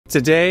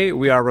Today,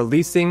 we are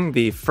releasing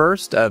the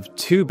first of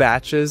 2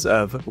 batches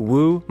of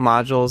Woo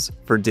modules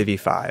for Divi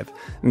 5.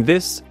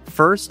 This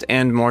first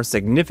and more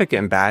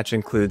significant batch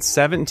includes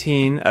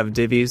 17 of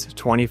Divi's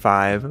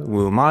 25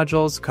 Woo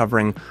modules,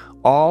 covering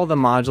all the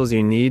modules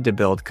you need to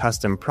build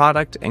custom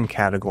product and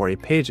category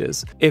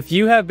pages. If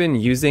you have been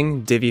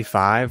using Divi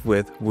 5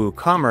 with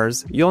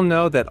WooCommerce, you'll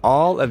know that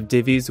all of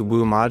Divi's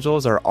Woo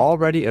modules are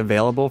already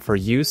available for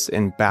use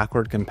in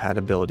backward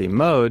compatibility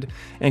mode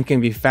and can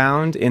be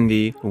found in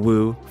the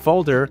Woo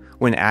folder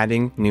when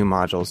adding new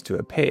modules to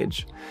a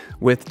page.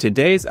 With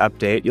today's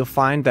update, you'll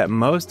find that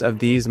most of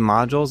these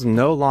modules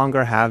no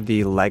longer have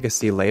the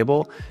legacy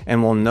label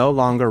and will no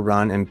longer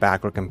run in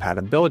backward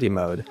compatibility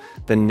mode.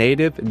 The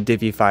native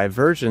Divi 5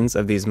 versions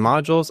of these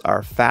modules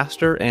are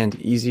faster and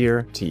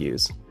easier to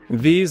use.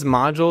 These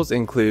modules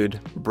include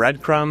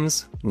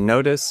breadcrumbs,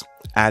 notice,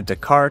 add to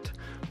cart,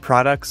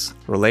 products,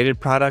 related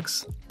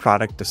products,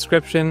 product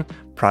description,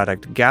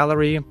 product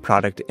gallery,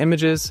 product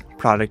images,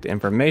 product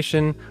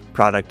information,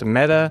 product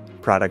meta,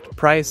 product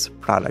price,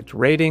 product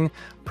rating,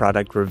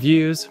 product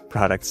reviews,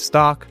 product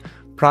stock,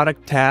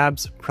 product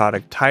tabs,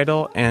 product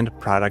title, and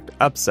product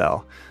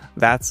upsell.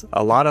 That's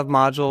a lot of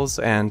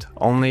modules and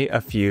only a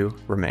few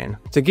remain.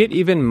 To get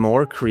even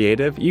more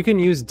creative, you can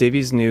use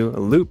Divi's new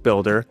loop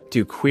builder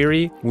to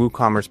query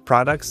WooCommerce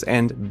products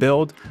and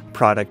build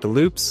product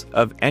loops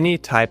of any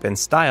type and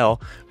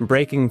style,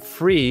 breaking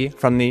free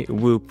from the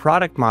Woo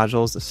product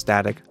module's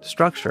static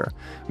structure.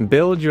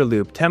 Build your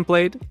loop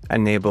template,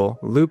 enable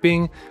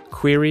looping,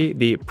 query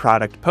the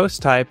product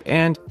post type,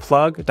 and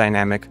plug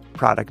dynamic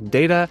product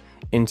data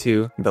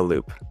into the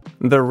loop.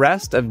 The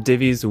rest of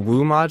Divi's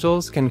Woo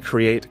modules can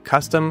create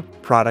custom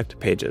product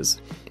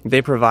pages. They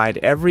provide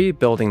every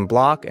building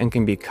block and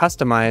can be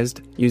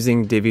customized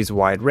using Divi's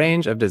wide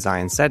range of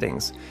design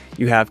settings.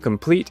 You have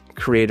complete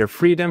creative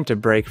freedom to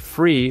break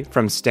free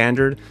from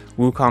standard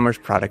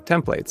WooCommerce product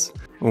templates.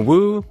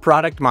 Woo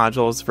product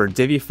modules for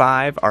Divi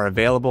 5 are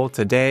available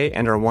today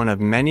and are one of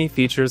many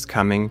features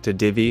coming to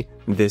Divi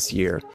this year.